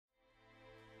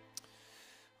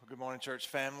Good morning, church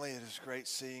family. It is great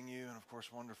seeing you, and of course,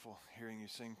 wonderful hearing you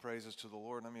sing praises to the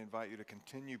Lord. Let me invite you to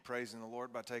continue praising the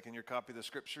Lord by taking your copy of the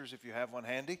Scriptures, if you have one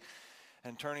handy,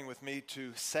 and turning with me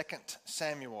to 2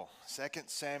 Samuel. 2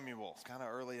 Samuel. It's kind of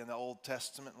early in the Old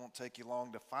Testament. Won't take you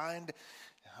long to find.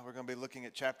 We're going to be looking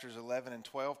at chapters 11 and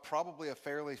 12. Probably a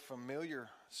fairly familiar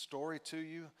story to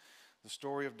you, the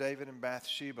story of David and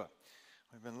Bathsheba.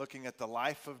 We've been looking at the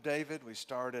life of David. We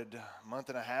started a month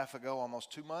and a half ago,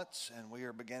 almost 2 months, and we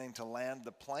are beginning to land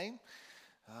the plane.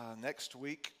 Next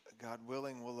week, God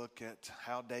willing, we'll look at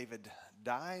how David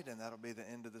died, and that'll be the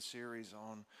end of the series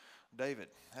on David.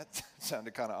 That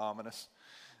sounded kind of ominous.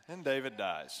 And David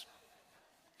dies.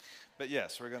 But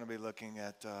yes, we're going to be looking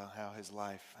at how his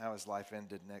life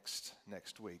ended next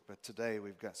week. But today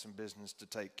we've got some business to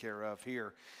take care of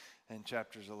here in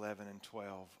chapters 11 and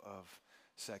 12 of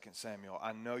 2 Samuel.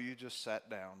 I know you just sat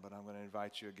down, but I'm going to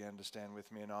invite you again to stand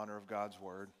with me in honor of God's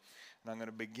Word. And I'm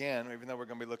going to begin, even though we're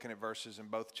going to be looking at verses in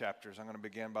both chapters, I'm going to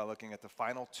begin by looking at the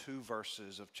final 2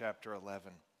 verses of chapter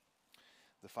 11.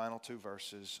 The final 2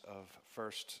 verses of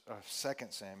 2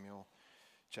 Samuel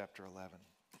chapter 11.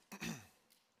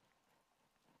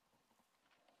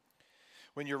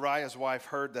 When Uriah's wife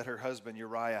heard that her husband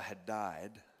Uriah had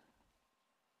died,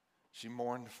 she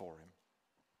mourned for him.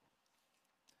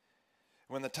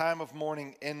 When the time of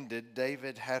mourning ended,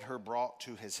 David had her brought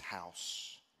to his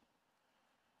house.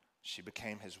 She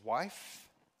became his wife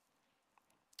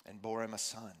and bore him a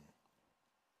son.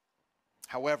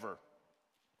 However,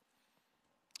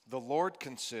 the Lord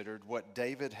considered what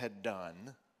David had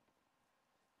done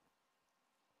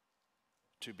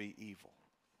to be evil.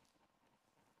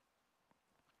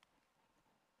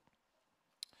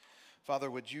 Father,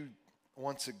 would you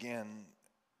once again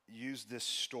use this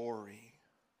story?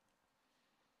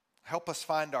 Help us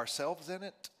find ourselves in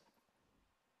it.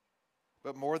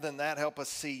 But more than that, help us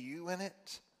see you in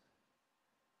it.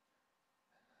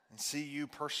 And see you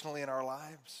personally in our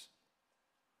lives.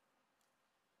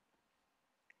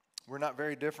 We're not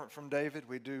very different from David.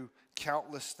 We do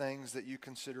countless things that you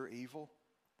consider evil.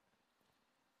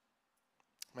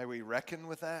 May we reckon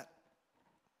with that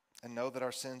and know that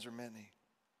our sins are many.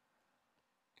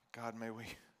 God, may we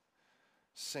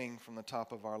sing from the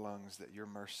top of our lungs that your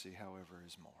mercy, however,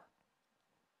 is more.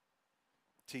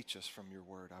 Teach us from your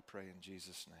word, I pray in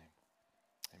Jesus'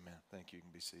 name. Amen. Thank you. You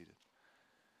can be seated.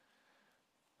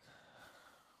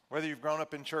 Whether you've grown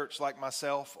up in church like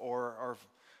myself or are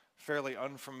fairly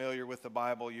unfamiliar with the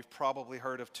Bible, you've probably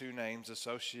heard of 2 names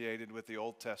associated with the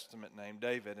Old Testament name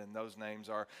David, and those names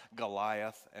are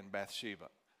Goliath and Bathsheba.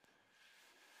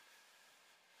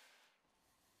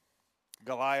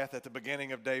 Goliath, at the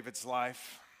beginning of David's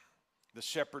life, the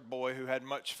shepherd boy who had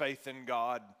much faith in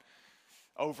God,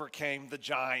 overcame the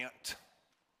giant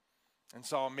and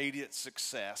saw immediate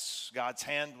success. God's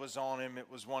hand was on him.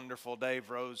 It was wonderful. David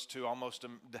rose to almost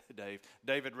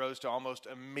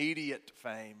immediate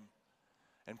fame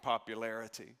and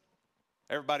popularity.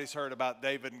 Everybody's heard about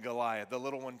David and Goliath. The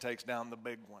little one takes down the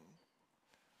big one.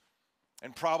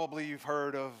 And probably you've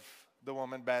heard of the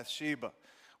woman Bathsheba.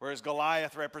 Whereas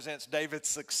Goliath represents David's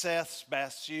success,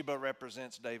 Bathsheba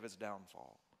represents David's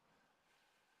downfall.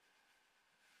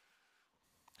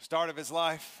 Start of his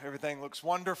life, everything looks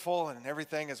wonderful, and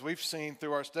everything, as we've seen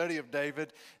through our study of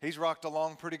David, he's rocked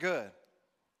along pretty good.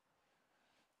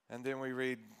 And then we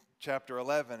read chapter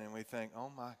 11 and we think,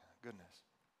 oh my goodness.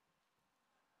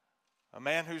 A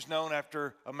man who's known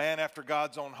after a man after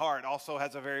God's own heart also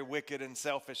has a very wicked and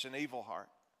selfish and evil heart.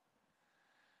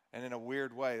 And in a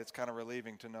weird way, it's kind of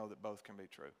relieving to know that both can be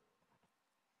true.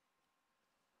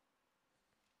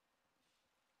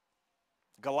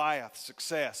 Goliath,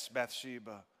 success,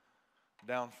 Bathsheba,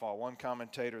 downfall. One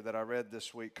commentator that I read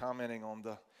this week commenting on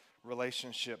the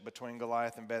relationship between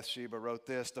Goliath and Bathsheba wrote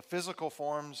this: the physical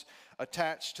forms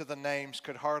attached to the names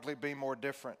could hardly be more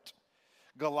different.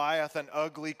 Goliath, an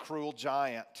ugly, cruel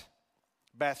giant.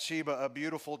 Bathsheba, a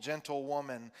beautiful, gentle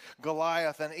woman.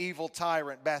 Goliath, an evil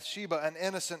tyrant. Bathsheba, an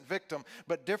innocent victim.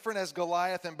 But different as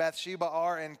Goliath and Bathsheba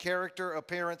are in character,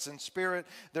 appearance, and spirit,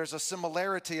 there's a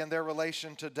similarity in their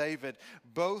relation to David.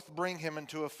 Both bring him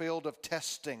into a field of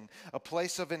testing, a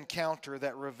place of encounter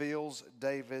that reveals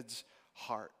David's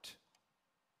heart.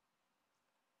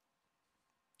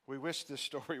 We wish this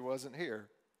story wasn't here,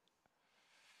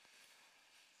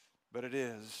 but it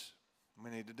is.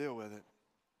 We need to deal with it.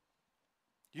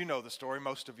 You know the story,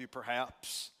 most of you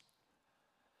perhaps.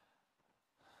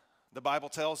 The Bible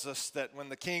tells us that when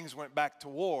the kings went back to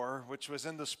war, which was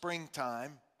in the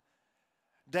springtime,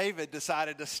 David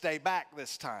decided to stay back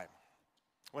this time.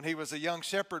 When he was a young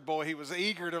shepherd boy, he was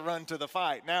eager to run to the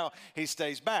fight. Now he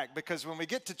stays back because when we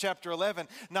get to chapter 11,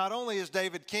 not only is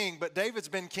David king, but David's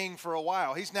been king for a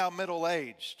while. He's now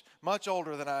middle-aged, much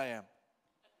older than I am.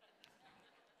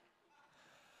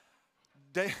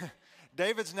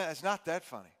 It's not that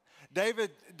funny.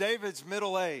 David's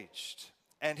middle-aged,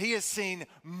 and he has seen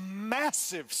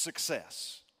massive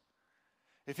success.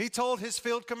 If he told his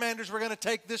field commanders, we're going to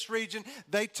take this region,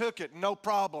 they took it, no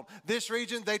problem. This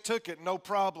region, they took it, no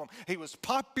problem. He was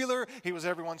popular. He was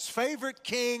everyone's favorite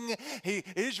king.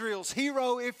 Israel's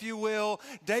hero, if you will.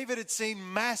 David had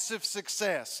seen massive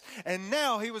success. And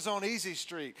now he was on easy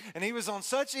street. And he was on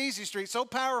such easy street, so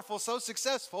powerful, so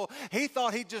successful, he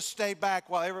thought he'd just stay back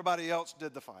while everybody else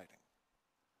did the fighting.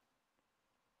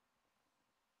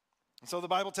 And so the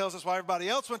Bible tells us while everybody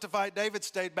else went to fight, David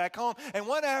stayed back home. And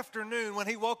one afternoon, when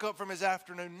he woke up from his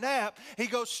afternoon nap, he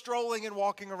goes strolling and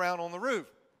walking around on the roof.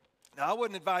 Now, I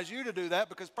wouldn't advise you to do that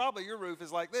because probably your roof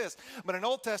is like this. But in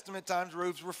Old Testament times,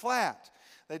 roofs were flat.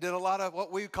 They did a lot of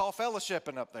what we call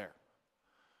fellowshipping up there.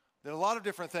 Did a lot of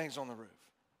different things on the roof.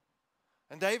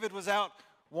 And David was out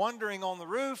wandering on the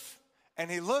roof, and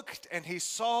he looked and he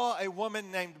saw a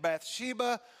woman named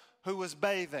Bathsheba who was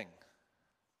bathing.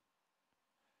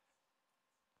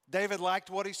 David liked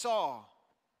what he saw.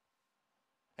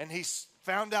 And he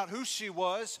found out who she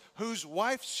was, whose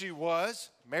wife she was,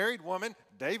 married woman.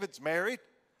 David's married.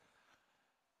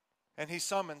 And he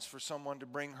summons for someone to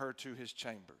bring her to his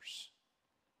chambers.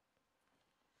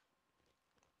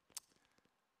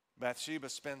 Bathsheba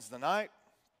spends the night,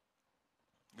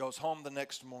 goes home the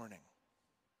next morning.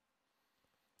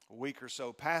 A week or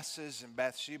so passes, and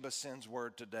Bathsheba sends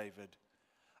word to David,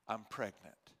 I'm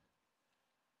pregnant.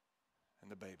 And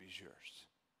the baby's yours.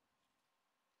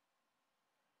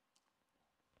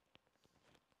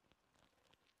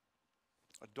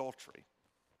 Adultery.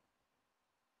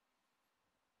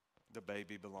 The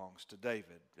baby belongs to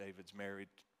David. David's married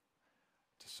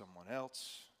to someone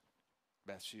else.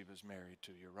 Bathsheba's married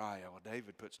to Uriah. Well,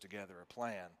 David puts together a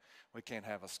plan. We can't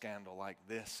have a scandal like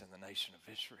this in the nation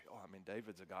of Israel. I mean,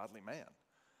 David's a godly man.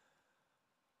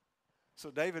 So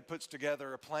David puts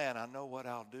together a plan. I know what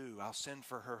I'll do. I'll send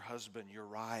for her husband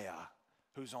Uriah,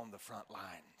 who's on the front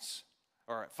lines,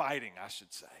 or fighting, I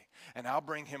should say. And I'll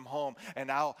bring him home, and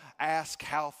I'll ask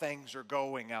how things are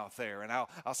going out there. And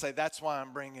I'll say, that's why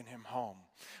I'm bringing him home.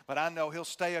 But I know he'll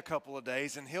stay a couple of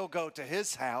days, and he'll go to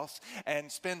his house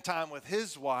and spend time with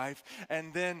his wife.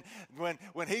 And then when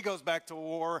he goes back to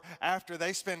war, after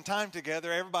they spend time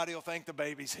together, everybody will think the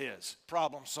baby's his.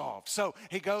 Problem solved. So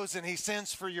he goes and he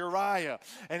sends for Uriah,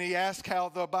 and he asks how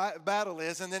the battle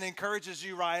is, and then encourages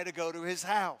Uriah to go to his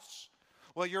house.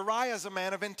 Well, Uriah is a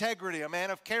man of integrity, a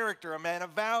man of character, a man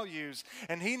of values,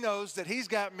 and he knows that he's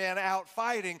got men out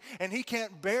fighting, and he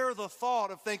can't bear the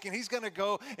thought of thinking he's going to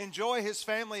go enjoy his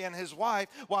family and his wife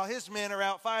while his men are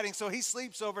out fighting, so he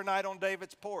sleeps overnight on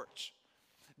David's porch.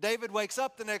 David wakes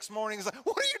up the next morning and is like,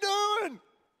 what are you doing?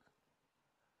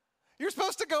 You're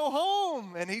supposed to go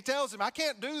home. And he tells him, I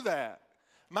can't do that.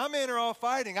 My men are all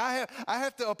fighting. I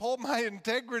have to uphold my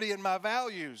integrity and my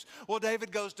values. Well,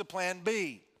 David goes to plan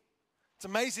B. It's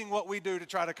amazing what we do to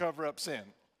try to cover up sin.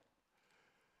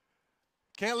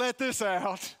 Can't let this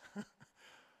out.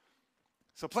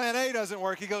 So plan A doesn't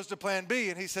work. He goes to plan B,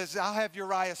 and he says, I'll have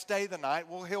Uriah stay the night.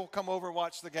 Well, he'll come over and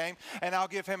watch the game, and I'll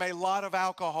give him a lot of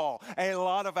alcohol,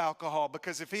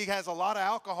 because if he has a lot of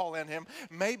alcohol in him,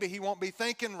 maybe he won't be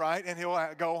thinking right, and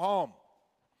he'll go home.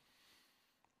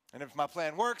 And if my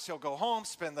plan works, he'll go home,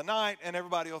 spend the night, and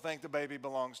everybody will think the baby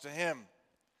belongs to him.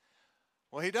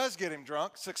 Well, he does get him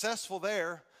drunk, successful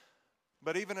there,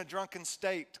 but even a drunken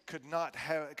state could not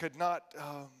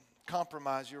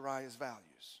compromise Uriah's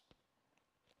values.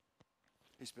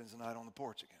 He spends the night on the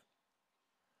porch again.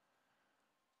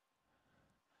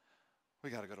 We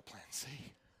got to go to plan C.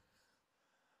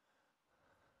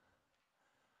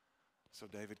 So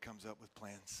David comes up with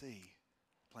plan C.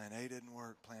 Plan A didn't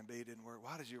work, plan B didn't work.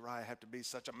 Why does Uriah have to be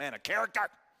such a man of character?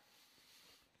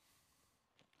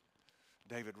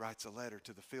 David writes a letter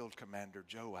to the field commander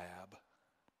Joab,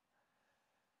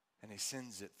 and he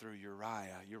sends it through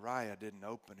Uriah. Uriah didn't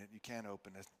open it. You can't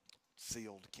open a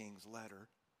sealed king's letter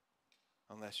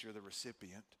unless you're the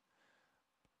recipient.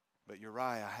 But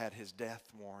Uriah had his death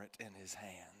warrant in his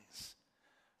hands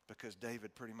because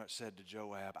David pretty much said to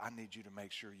Joab, I need you to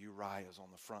make sure Uriah is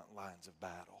on the front lines of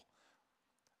battle,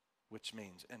 which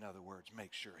means, in other words,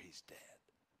 make sure he's dead.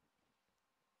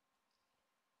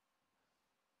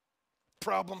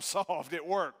 Problem solved. It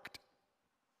worked.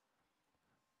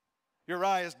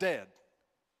 Uriah's dead.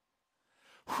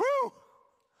 Whew!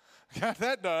 Got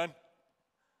that done.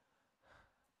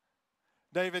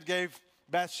 David gave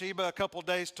Bathsheba a couple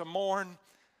days to mourn,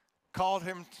 called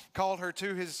her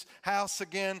to his house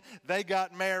again. They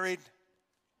got married.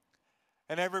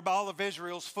 And all of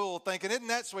Israel's full, thinking, isn't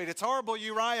that sweet? It's horrible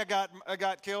Uriah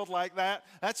got killed like that.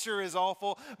 That sure is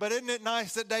awful. But isn't it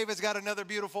nice that David's got another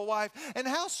beautiful wife? And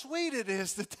how sweet it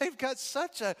is that they've got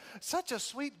such a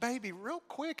sweet baby real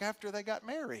quick after they got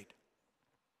married.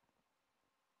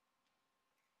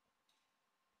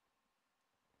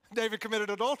 David committed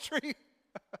adultery.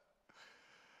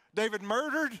 David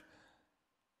murdered.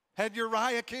 Had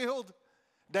Uriah killed.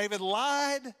 David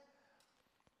lied.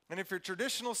 And if you're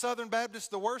traditional Southern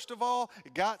Baptist, the worst of all,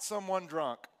 got someone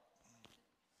drunk.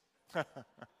 He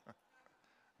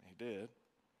did.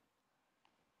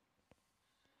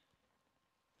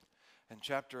 And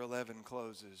chapter 11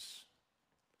 closes.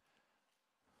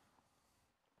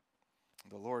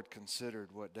 The Lord considered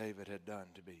what David had done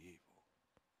to be evil.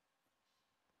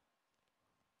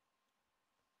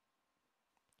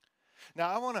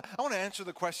 Now, I want to answer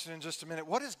the question in just a minute.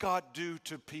 What does God do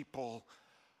to people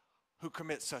who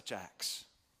commit such acts?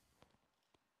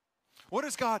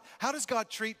 How does God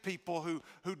treat people who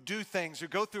do things, who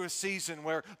go through a season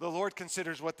where the Lord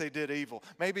considers what they did evil?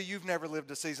 Maybe you've never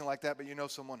lived a season like that, but you know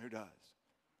someone who does.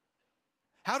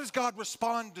 How does God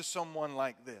respond to someone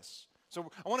like this?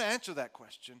 So I want to answer that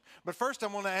question. But first I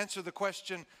want to answer the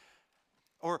question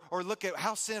or look at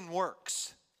how sin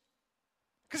works.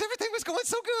 Because everything was going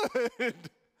so good.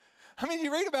 I mean,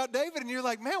 you read about David and you're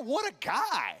like, man, what a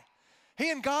guy. He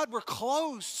and God were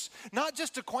close, not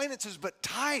just acquaintances, but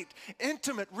tight,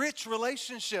 intimate, rich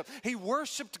relationship. He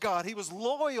worshiped God. He was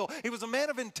loyal. He was a man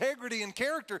of integrity and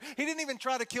character. He didn't even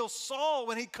try to kill Saul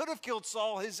when he could have killed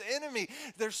Saul, his enemy.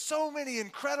 There's so many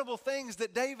incredible things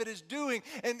that David is doing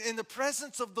in the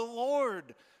presence of the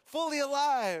Lord, fully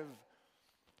alive.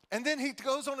 And then he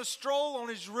goes on a stroll on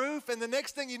his roof, and the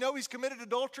next thing you know, he's committed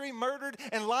adultery, murdered,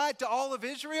 and lied to all of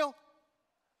Israel.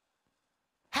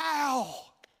 How?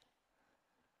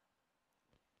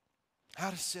 How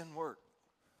does sin work?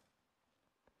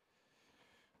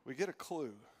 We get a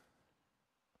clue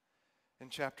in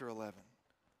chapter 11.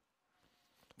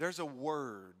 There's a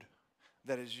word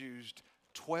that is used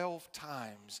 12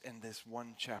 times in this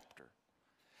one chapter.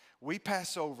 We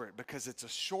pass over it because it's a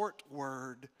short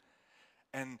word,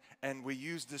 and we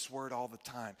use this word all the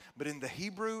time. But in the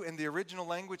Hebrew, in the original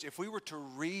language, if we were to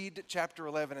read chapter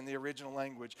 11 in the original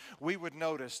language, we would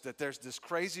notice that there's this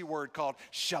crazy word called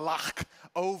shalach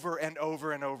over and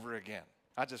over and over again.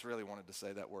 I just really wanted to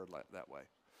say that word that way.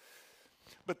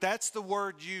 But that's the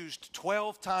word used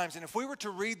 12 times. And if we were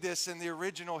to read this in the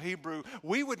original Hebrew,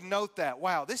 we would note that,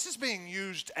 wow, this is being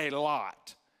used a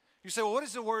lot. You say, well, what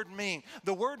does the word mean?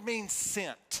 The word means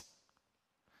sent.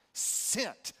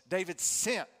 Sent. David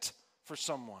sent for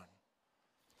someone.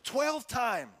 12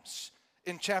 times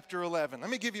in chapter 11. Let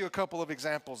me give you a couple of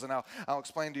examples, and I'll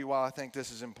explain to you why I think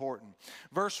this is important.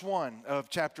 Verse 1 of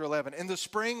chapter 11. In the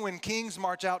spring, when kings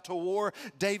march out to war,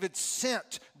 David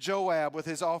sent Joab with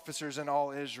his officers and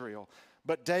all Israel.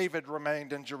 But David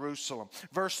remained in Jerusalem.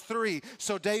 Verse 3,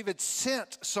 so David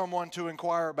sent someone to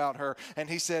inquire about her. And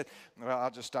he said, well,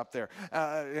 I'll just stop there.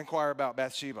 Inquire about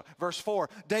Bathsheba. Verse 4,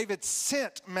 David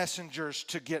sent messengers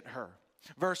to get her.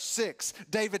 Verse 6,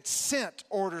 David sent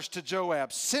orders to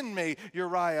Joab, send me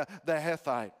Uriah the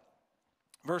Hittite.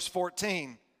 Verse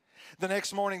 14, the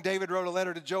next morning, David wrote a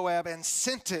letter to Joab and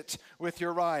sent it with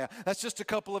Uriah. That's just a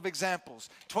couple of examples.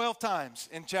 12 times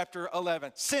in chapter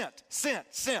 11. Sent, sent,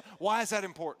 sent. Why is that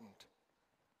important?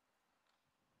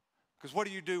 Because what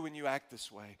do you do when you act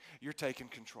this way? You're taking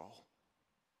control.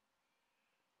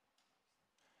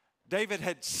 David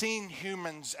had seen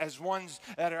humans as ones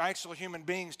that are actual human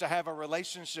beings to have a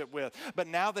relationship with. But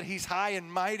now that he's high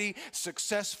and mighty,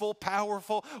 successful,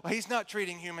 powerful, well, he's not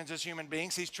treating humans as human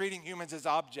beings. He's treating humans as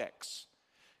objects.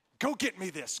 Go get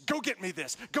me this. Go get me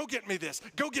this. Go get me this.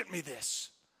 Go get me this.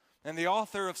 And the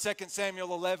author of 2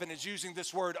 Samuel 11 is using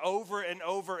this word over and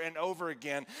over and over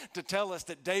again to tell us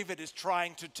that David is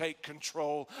trying to take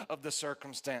control of the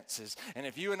circumstances. And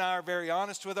if you and I are very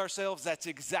honest with ourselves, that's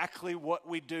exactly what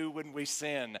we do when we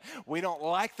sin. We don't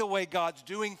like the way God's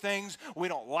doing things. We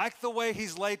don't like the way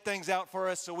He's laid things out for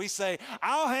us. So we say,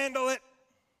 I'll handle it.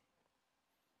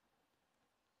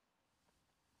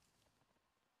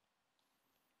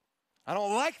 I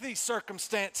don't like these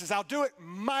circumstances. I'll do it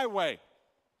my way.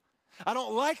 I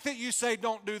don't like that you say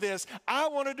don't do this. I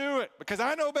want to do it because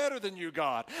I know better than you,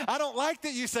 God. I don't like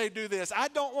that you say do this. I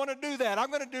don't want to do that. I'm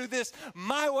going to do this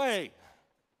my way.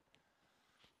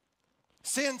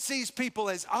 Sin sees people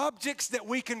as objects that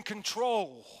we can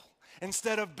control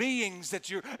instead of beings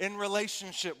that you're in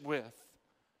relationship with.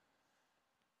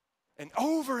 And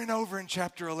over in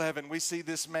chapter 11, we see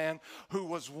this man who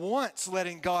was once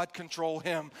letting God control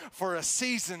him for a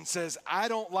season says, I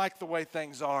don't like the way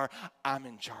things are. I'm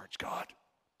in charge, God.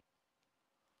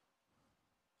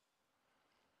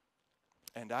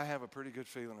 And I have a pretty good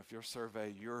feeling if you'll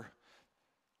survey your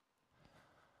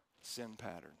sin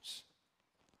patterns,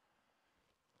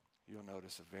 you'll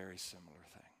notice a very similar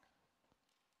thing.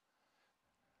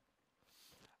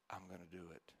 I'm going to do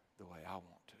it the way I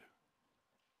want to.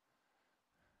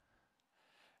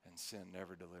 And sin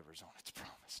never delivers on its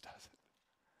promise, does it?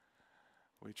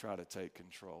 We try to take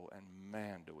control, and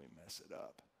man, do we mess it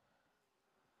up.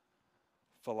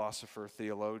 Philosopher,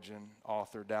 theologian,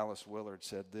 author Dallas Willard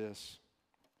said this.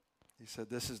 He said,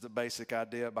 this is the basic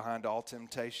idea behind all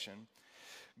temptation.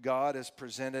 God is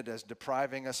presented as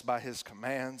depriving us by his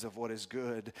commands of what is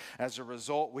good. As a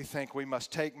result, we think we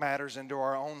must take matters into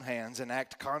our own hands and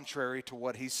act contrary to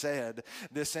what he said.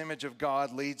 This image of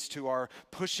God leads to our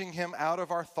pushing him out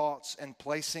of our thoughts and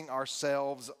placing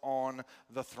ourselves on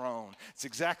the throne. It's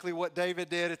exactly what David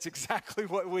did. It's exactly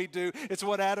what we do. It's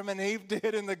what Adam and Eve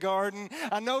did in the garden.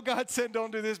 I know God said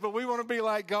don't do this, but we want to be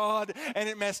like God, and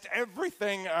it messed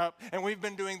everything up. And we've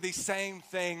been doing the same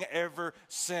thing ever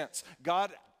since.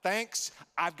 God, thanks,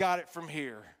 I've got it from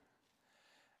here.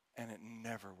 And it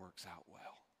never works out well.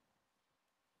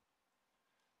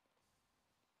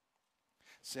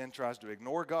 Sin tries to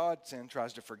ignore God. Sin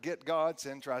tries to forget God.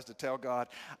 Sin tries to tell God,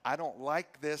 I don't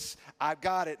like this. I've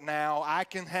got it now. I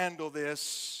can handle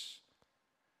this.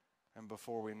 And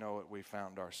before we know it, we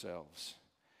found ourselves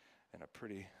in a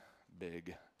pretty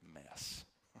big mess.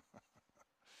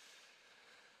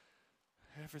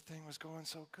 Everything was going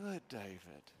so good,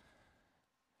 David.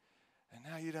 And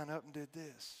now you done up and did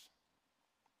this.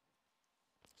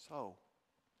 So,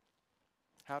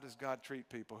 how does God treat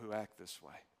people who act this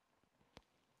way?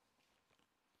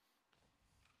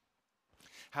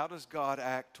 How does God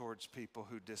act towards people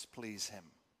who displease him?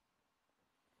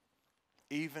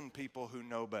 Even people who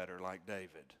know better, like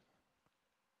David.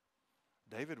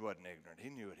 David wasn't ignorant. He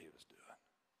knew what he was doing.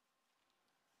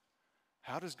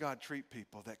 How does God treat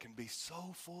people that can be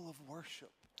so full of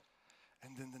worship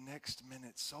and then the next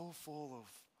minute so full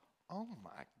of, oh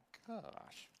my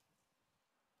gosh?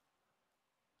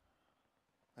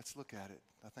 Let's look at it.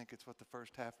 I think it's what the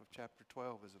first half of chapter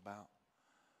 12 is about.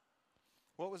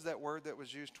 What was that word that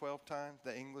was used 12 times?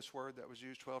 The English word that was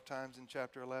used 12 times in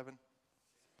chapter 11?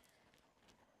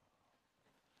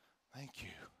 Thank you.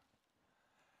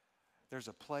 There's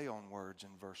a play on words in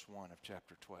verse 1 of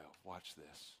chapter 12. Watch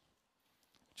this.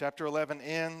 Chapter 11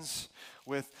 ends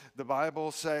with the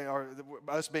Bible or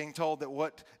us being told that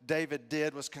what David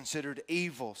did was considered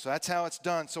evil. So that's how it's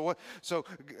done. So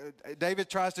David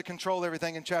tries to control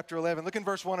everything in chapter 11. Look in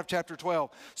verse 1 of chapter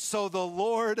 12. So the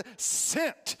Lord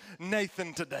sent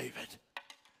Nathan to David.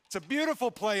 It's a beautiful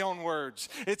play on words.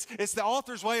 It's the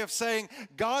author's way of saying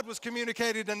God was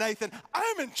communicating to Nathan,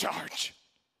 I'm in charge.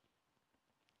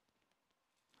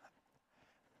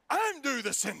 I'm do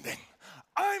the sending.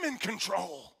 I'm in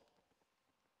control.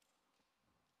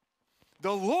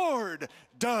 The Lord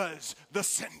does the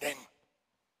sending.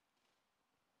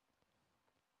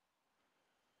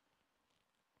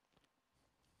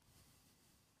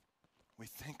 We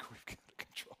think we've got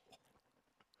control.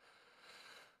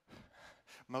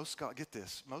 Get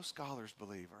this, most scholars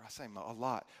believe, or I say a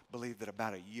lot, believe that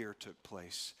about a year took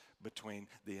place between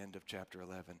the end of chapter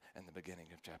 11 and the beginning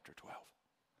of chapter 12.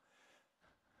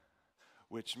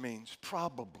 Which means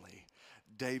probably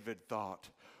David thought,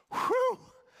 whew,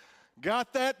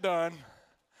 got that done.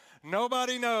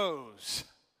 Nobody knows.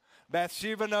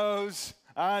 Bathsheba knows.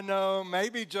 I know.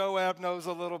 Maybe Joab knows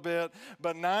a little bit.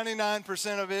 But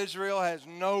 99% of Israel has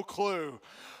no clue.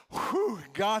 Whew,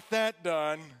 got that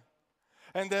done.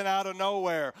 And then out of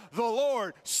nowhere, the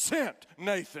Lord sent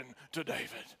Nathan to David.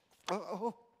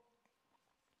 Uh-oh.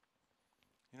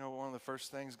 You know one of the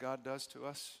first things God does to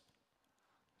us?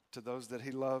 To those that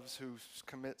he loves who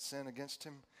commit sin against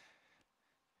him,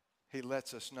 he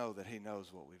lets us know that he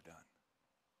knows what we've done.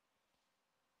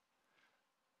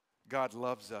 God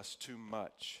loves us too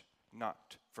much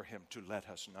not for him to let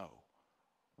us know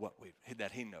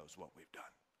that he knows what we've done.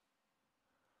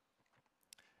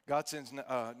 God sends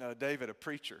David a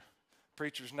preacher. The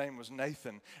preacher's name was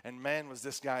Nathan, and man was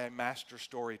this guy a master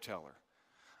storyteller.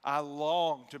 I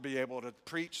long to be able to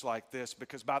preach like this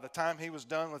because by the time he was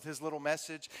done with his little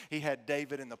message, he had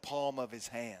David in the palm of his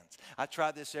hands. I try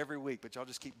this every week, but y'all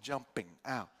just keep jumping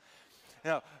out.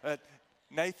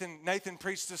 Nathan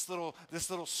preached this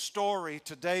little story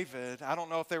to David. I don't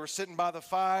know if they were sitting by the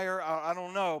fire. I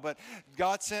don't know. But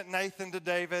God sent Nathan to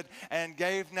David and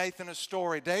gave Nathan a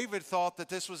story. David thought that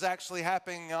this was actually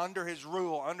happening under his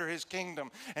rule, under his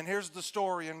kingdom. And here's the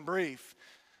story in brief.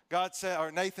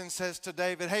 Nathan says to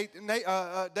David, hey,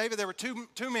 David, there were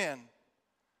two men.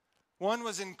 One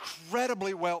was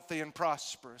incredibly wealthy and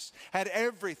prosperous, had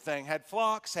everything, had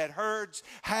flocks, had herds,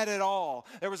 had it all.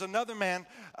 There was another man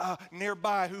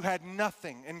nearby who had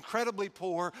nothing, incredibly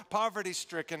poor,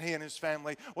 poverty-stricken, he and his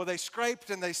family. Well, they scraped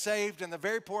and they saved, and the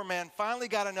very poor man finally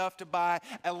got enough to buy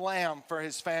a lamb for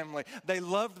his family. They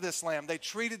loved this lamb. They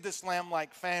treated this lamb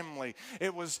like family.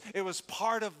 It was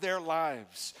part of their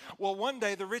lives. Well, one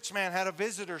day the rich man had a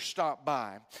visitor stop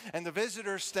by, and the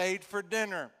visitor stayed for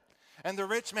dinner. And the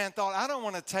rich man thought, I don't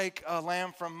want to take a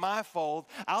lamb from my fold.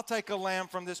 I'll take a lamb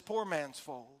from this poor man's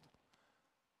fold.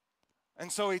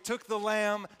 And so he took the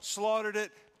lamb, slaughtered it,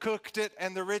 cooked it,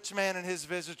 and the rich man and his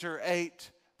visitor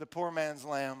ate the poor man's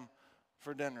lamb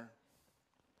for dinner.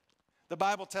 The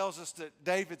Bible tells us that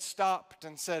David stopped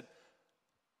and said,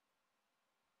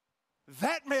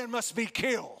 that man must be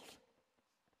killed.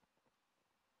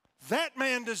 That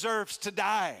man deserves to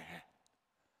die.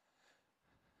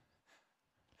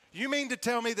 You mean to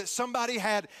tell me that somebody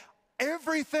had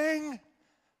everything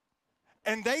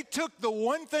and they took the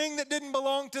one thing that didn't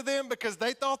belong to them because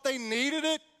they thought they needed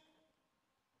it?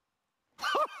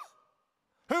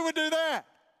 Who would do that?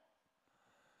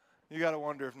 You got to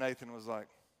wonder if Nathan was like,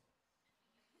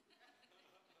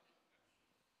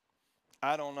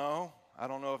 I don't know. I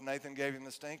don't know if Nathan gave him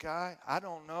the stink eye. I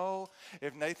don't know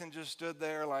if Nathan just stood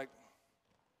there like,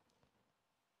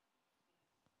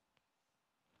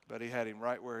 but he had him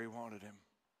right where he wanted him.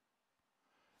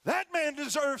 That man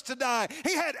deserves to die.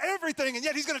 He had everything, and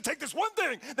yet he's going to take this one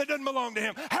thing that doesn't belong to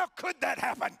him. How could that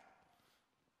happen?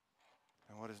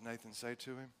 And what does Nathan say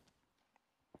to him?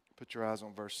 Put your eyes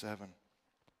on verse 7.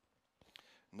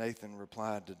 Nathan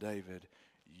replied to David,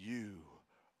 you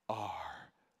are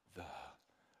the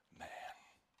man.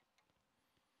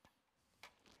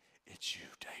 It's you,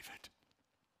 David.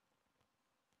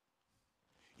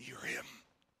 You're him.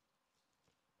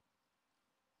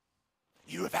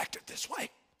 You have acted this way.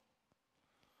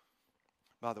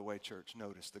 By the way, church,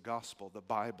 notice the gospel, the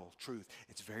Bible, truth,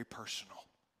 it's very personal.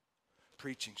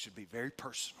 Preaching should be very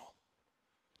personal.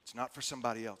 It's not for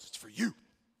somebody else, it's for you.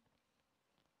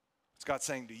 It's God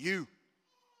saying to you.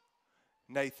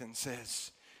 Nathan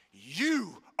says,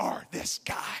 you are this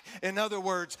guy. In other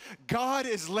words, God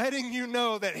is letting you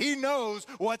know that he knows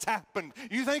what's happened.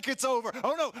 You think it's over.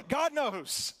 Oh no, God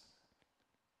knows.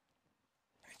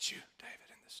 It's you, David.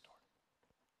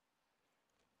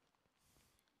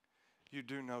 You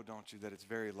do know, don't you, that it's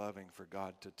very loving for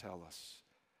God to tell us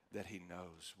that he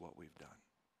knows what we've done.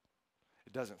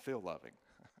 It doesn't feel loving,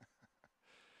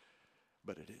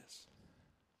 but it is.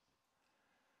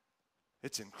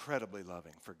 It's incredibly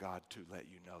loving for God to let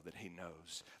you know that he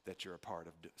knows that you're a part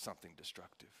of something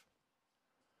destructive.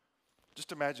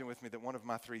 Just imagine with me that one of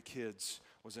my 3 kids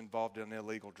was involved in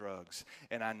illegal drugs,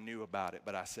 and I knew about it,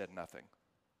 but I said nothing.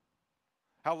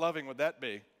 How loving would that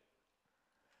be?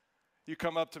 You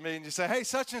come up to me and you say, hey,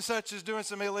 such and such is doing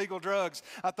some illegal drugs.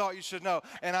 I thought you should know.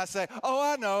 And I say, oh,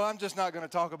 I know. I'm just not going to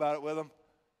talk about it with them.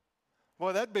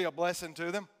 Boy, that'd be a blessing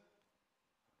to them.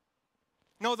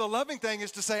 No, the loving thing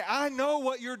is to say, I know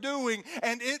what you're doing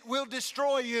and it will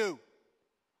destroy you.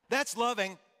 That's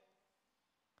loving.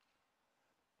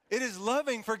 It is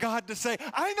loving for God to say,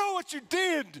 I know what you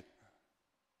did.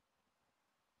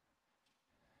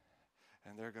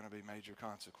 And there are going to be major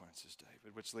consequences,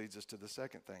 David, which leads us to the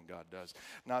second thing God does.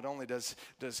 Not only does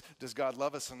God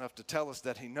love us enough to tell us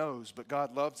that he knows, but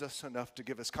God loves us enough to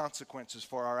give us consequences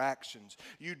for our actions.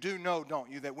 You do know,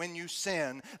 don't you, that when you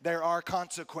sin, there are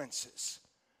consequences.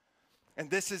 And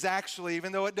this is actually,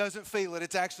 even though it doesn't feel it,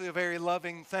 it's actually a very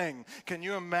loving thing. Can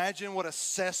you imagine what a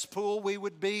cesspool we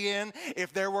would be in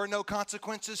if there were no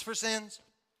consequences for sins?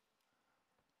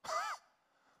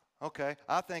 Okay,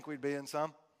 I think we'd be in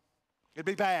some. It'd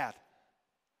be bad.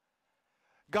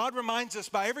 God reminds us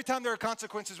by every time there are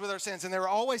consequences with our sins, and there are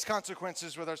always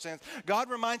consequences with our sins, God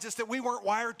reminds us that we weren't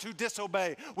wired to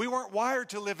disobey. We weren't wired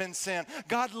to live in sin.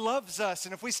 God loves us,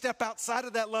 and if we step outside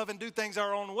of that love and do things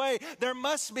our own way, there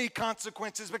must be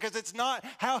consequences because it's not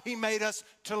how he made us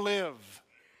to live.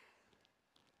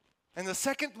 And the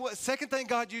second thing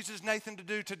God uses Nathan to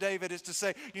do to David is to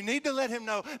say, you need to let him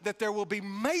know that there will be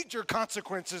major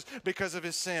consequences because of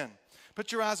his sin.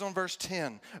 Put your eyes on verse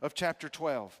 10 of chapter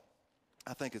 12.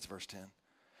 I think it's verse 10.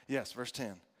 Yes, verse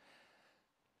 10.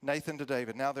 Nathan to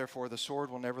David, now therefore the sword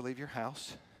will never leave your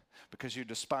house, because you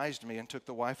despised me and took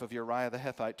the wife of Uriah the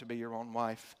Hittite to be your own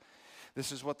wife.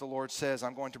 This is what the Lord says,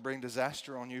 I'm going to bring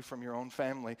disaster on you from your own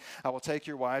family. I will take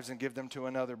your wives and give them to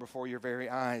another before your very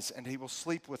eyes, and he will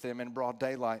sleep with them in broad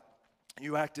daylight.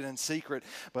 You acted in secret,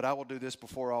 but I will do this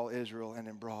before all Israel and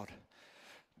in broad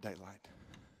daylight.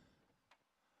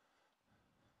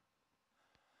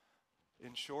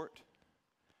 In short,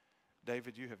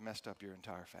 David, you have messed up your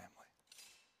entire family.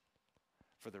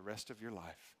 For the rest of your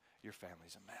life, your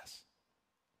family's a mess.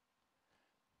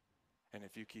 And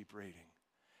if you keep reading,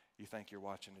 you think you're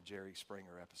watching a Jerry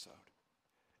Springer episode.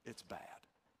 It's bad.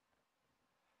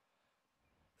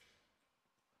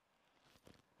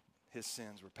 His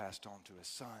sins were passed on to his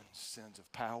sons, sins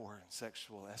of power and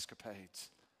sexual escapades.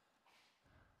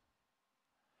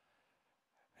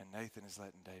 And Nathan is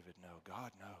letting David know,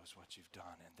 God knows what you've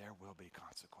done, and there will be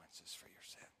consequences for your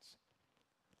sins.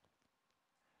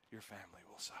 Your family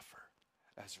will suffer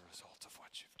as a result of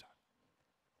what you've done.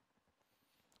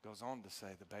 Goes on to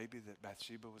say, the baby that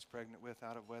Bathsheba was pregnant with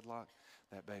out of wedlock,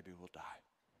 that baby will die.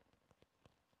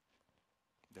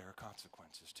 There are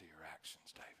consequences to your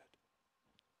actions, David.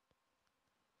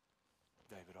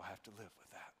 David will have to live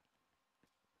with that.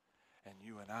 And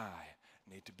you and I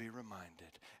need to be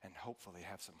reminded and hopefully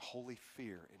have some holy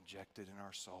fear injected in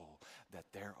our soul that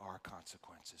there are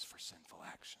consequences for sinful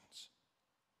actions.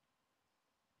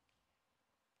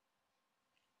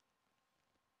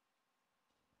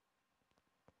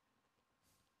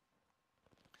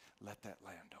 Let that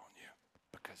land on you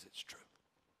because it's true.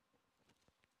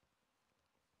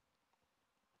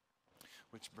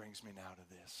 Which brings me now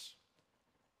to this.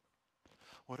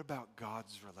 What about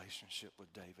God's relationship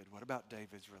with David? What about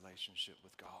David's relationship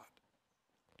with God?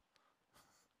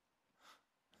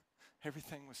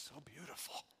 Everything was so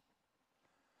beautiful,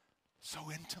 so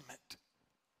intimate,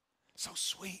 so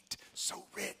sweet, so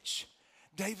rich.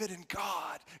 David and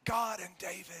God, God and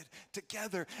David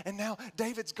together. And now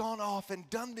David's gone off and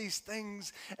done these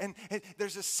things, and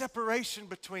there's a separation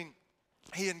between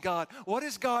he and God. What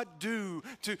does God do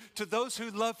to those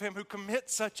who love him, who commit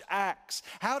such acts?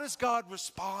 How does God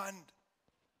respond?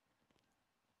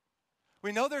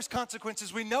 We know there's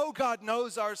consequences. We know God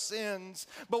knows our sins.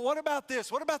 But what about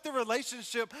this? What about the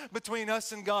relationship between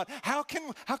us and God? How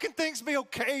can things be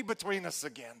okay between us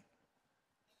again?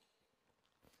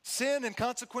 Sin and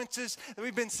consequences,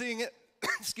 we've been seeing it,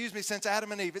 since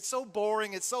Adam and Eve. It's so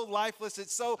boring. It's so lifeless.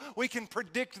 We can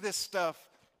predict this stuff.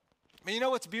 But you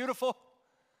know what's beautiful?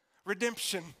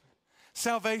 Redemption,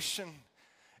 salvation.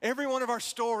 Every one of our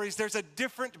stories, there's a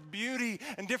different beauty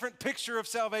and different picture of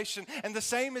salvation. And the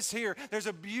same is here. There's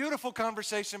a beautiful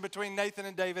conversation between Nathan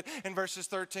and David in verses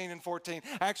 13 and 14.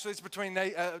 Actually, it's between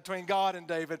God and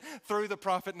David through the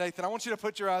prophet Nathan. I want you to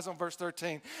put your eyes on verse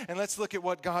 13, and let's look at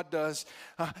what God does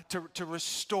to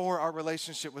restore our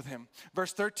relationship with him.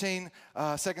 Verse 13,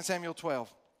 2 Samuel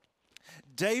 12.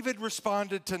 David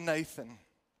responded to Nathan,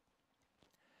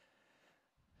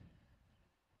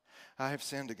 I have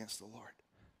sinned against the Lord.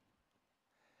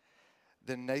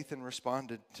 Then Nathan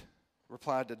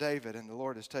replied to David, and the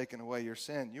Lord has taken away your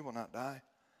sin. You will not die.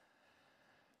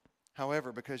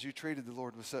 However, because you treated the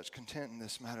Lord with such contempt in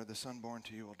this matter, the son born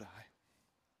to you will die.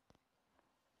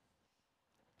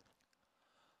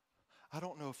 I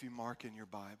don't know if you mark in your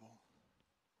Bible,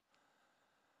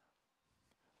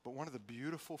 but one of the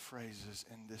beautiful phrases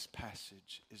in this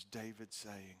passage is David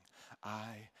saying,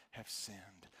 I have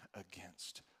sinned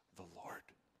against the Lord.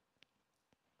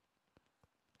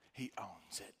 He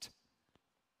owns it.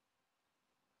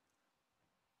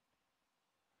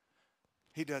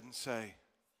 He doesn't say,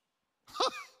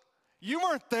 you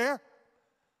weren't there.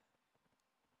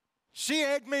 She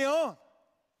egged me on.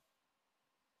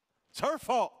 It's her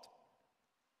fault.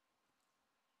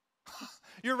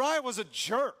 Uriah was a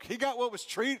jerk. He got what was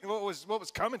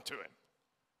coming to him.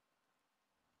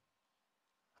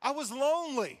 I was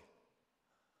lonely.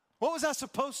 What was I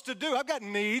supposed to do? I've got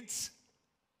needs.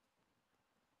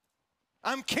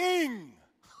 I'm king.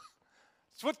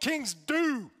 It's what kings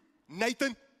do,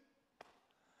 Nathan.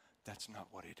 That's not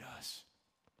what he does.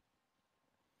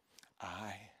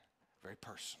 I, very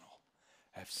personal,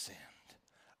 have sinned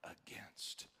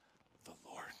against the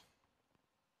Lord.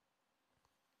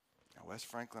 Now, Wes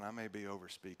Franklin, I may be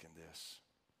overspeaking this,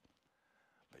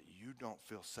 but you don't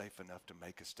feel safe enough to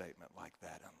make a statement like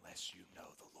that unless you know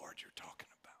the Lord you're talking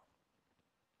about.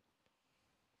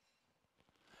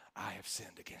 I have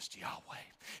sinned against Yahweh.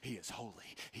 He is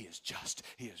holy, he is just,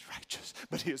 he is righteous,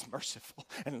 but he is merciful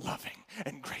and loving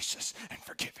and gracious and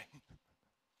forgiving.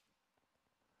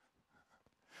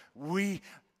 We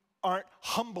aren't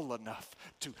humble enough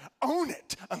to own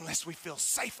it unless we feel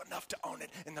safe enough to own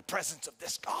it in the presence of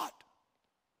this God.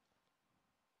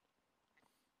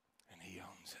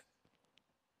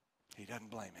 He doesn't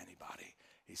blame anybody.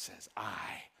 He says,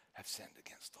 I have sinned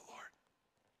against the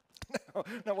Lord.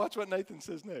 Now watch what Nathan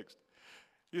says next.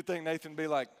 You'd think Nathan would be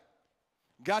like,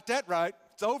 got that right.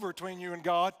 It's over between you and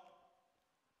God.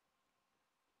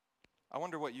 I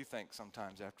wonder what you think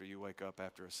sometimes after you wake up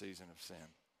after a season of sin,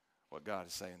 what God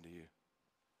is saying to you.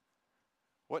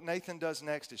 What Nathan does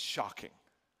next is shocking.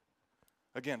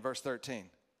 Again, verse 13.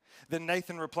 Then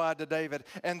Nathan replied to David,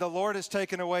 and the Lord has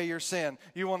taken away your sin.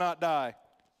 You will not die.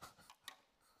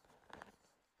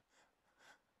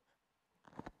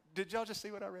 Did y'all just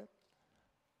see what I read?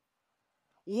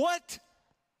 What?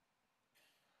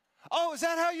 Oh, is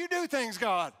that how you do things,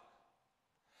 God?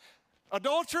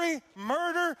 Adultery,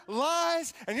 murder,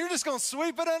 lies, and you're just going to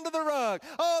sweep it under the rug.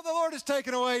 Oh, the Lord has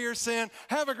taken away your sin.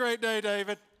 Have a great day,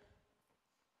 David.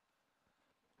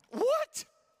 What?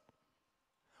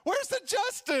 Where's the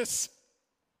justice?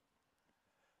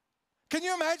 Can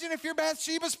you imagine if you're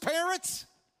Bathsheba's parents?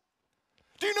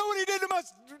 Do you know what he did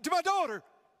to my daughter?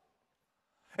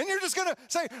 And you're just going to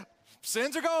say,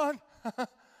 sins are gone.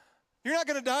 You're not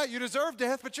going to die. You deserve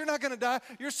death, but you're not going to die.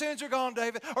 Your sins are gone,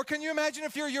 David. Or can you imagine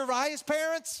if you're Uriah's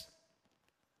parents?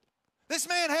 This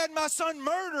man had my son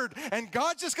murdered, and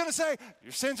God's just going to say,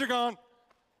 your sins are gone.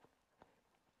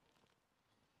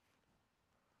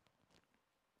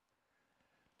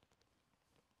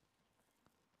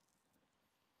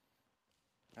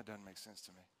 That doesn't make sense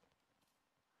to me.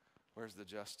 Where's the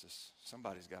justice?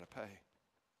 Somebody's got to pay.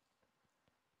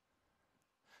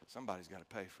 Somebody's got to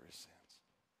pay for his sins.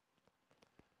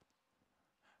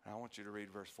 And I want you to read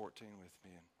verse 14 with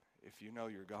me. And if you know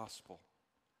your gospel,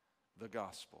 the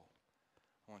gospel,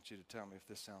 I want you to tell me if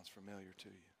this sounds familiar to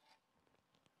you.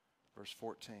 Verse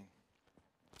 14.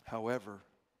 However,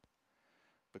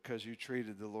 because you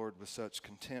treated the Lord with such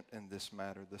contempt in this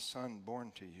matter, the son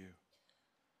born to you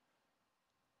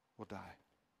will die.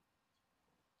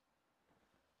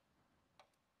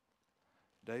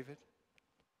 David,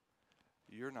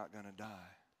 you're not going to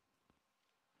die.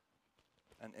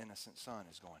 An innocent son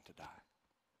is going to die.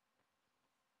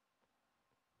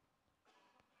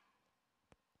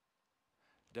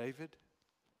 David,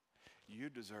 you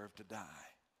deserve to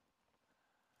die.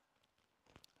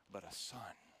 But a son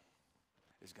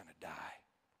is going to die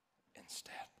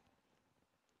instead.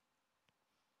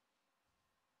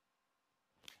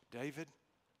 David,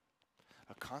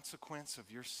 a consequence of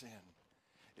your sin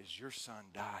is your son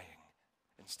dying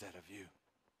instead of you.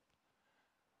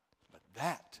 But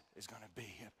that is going to be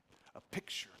a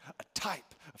picture, a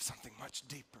type of something much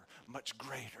deeper, much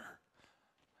greater,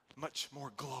 much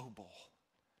more global.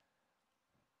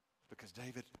 Because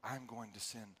David, I'm going to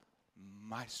send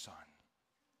my son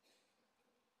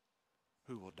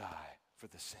who will die for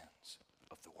the sins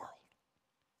of the world.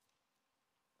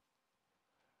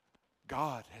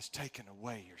 God has taken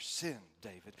away your sin,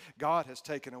 David. God has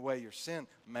taken away your sin,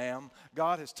 ma'am.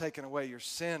 God has taken away your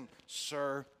sin,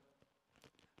 sir.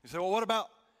 You say, well, what about?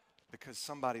 Because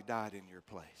somebody died in your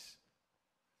place.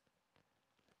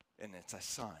 And it's a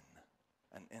son,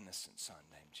 an innocent son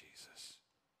named Jesus.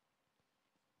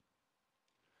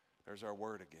 There's our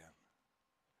word again.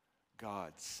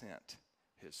 God sent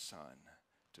his son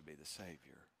to be the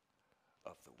Savior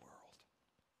of the world.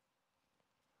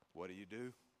 What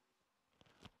do?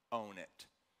 Own it.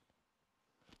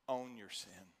 Own your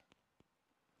sin.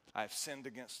 I've sinned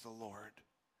against the Lord.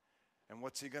 And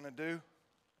what's he going to do?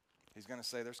 He's going to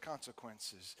say there's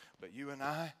consequences. But you and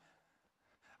I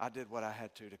did what I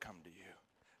had to come to you.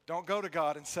 Don't go to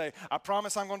God and say, I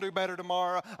promise I'm going to do better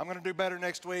tomorrow. I'm going to do better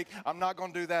next week. I'm not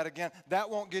going to do that again. That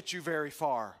won't get you very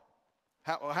far.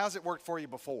 How's it worked for you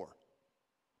before?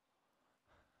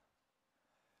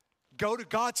 Go to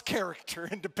God's character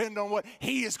and depend on what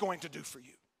he is going to do for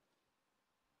you.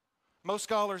 Most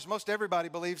scholars, most everybody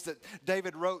believes that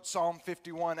David wrote Psalm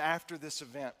 51 after this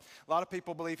event. A lot of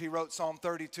people believe he wrote Psalm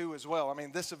 32 as well. I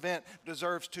mean, this event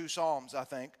deserves 2 psalms, I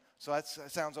think. So that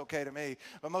sounds okay to me.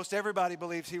 But most everybody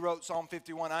believes he wrote Psalm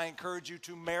 51. I encourage you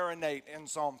to marinate in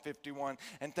Psalm 51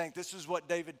 and think this is what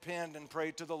David penned and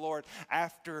prayed to the Lord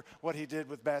after what he did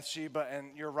with Bathsheba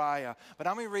and Uriah. But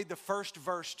I'm going to read the first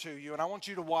verse to you, and I want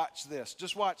you to watch this.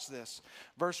 Just watch this.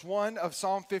 Verse 1 of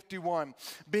Psalm 51.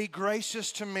 Be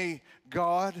gracious to me,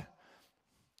 God,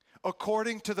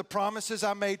 according to the promises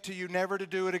I made to you, never to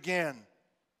do it again.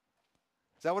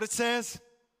 Is that what it says?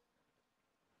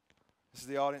 This is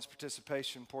the audience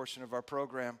participation portion of our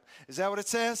program. Is that what it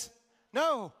says?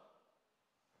 No.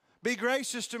 Be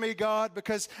gracious to me, God,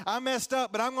 because I messed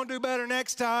up, but I'm going to do better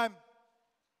next time.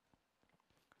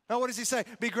 Now, what does he say?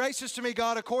 Be gracious to me,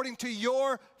 God, according to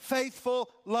your faithful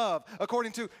love.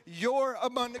 According to your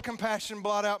abundant compassion,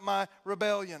 blot out my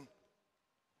rebellion.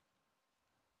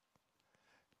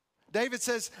 David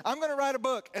says, I'm going to write a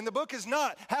book, and the book is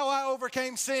not how I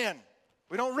overcame sin.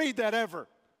 We don't read that ever.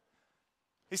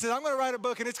 He says, I'm going to write a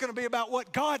book, and it's going to be about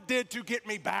what God did to get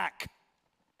me back.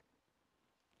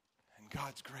 And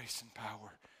God's grace and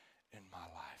power in my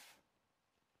life.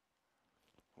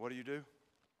 What do?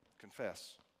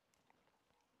 Confess.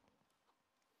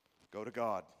 Go to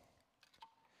God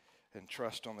and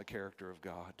trust on the character of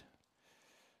God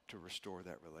to restore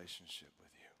that relationship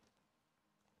with you.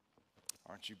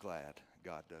 Aren't you glad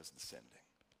God does the sending?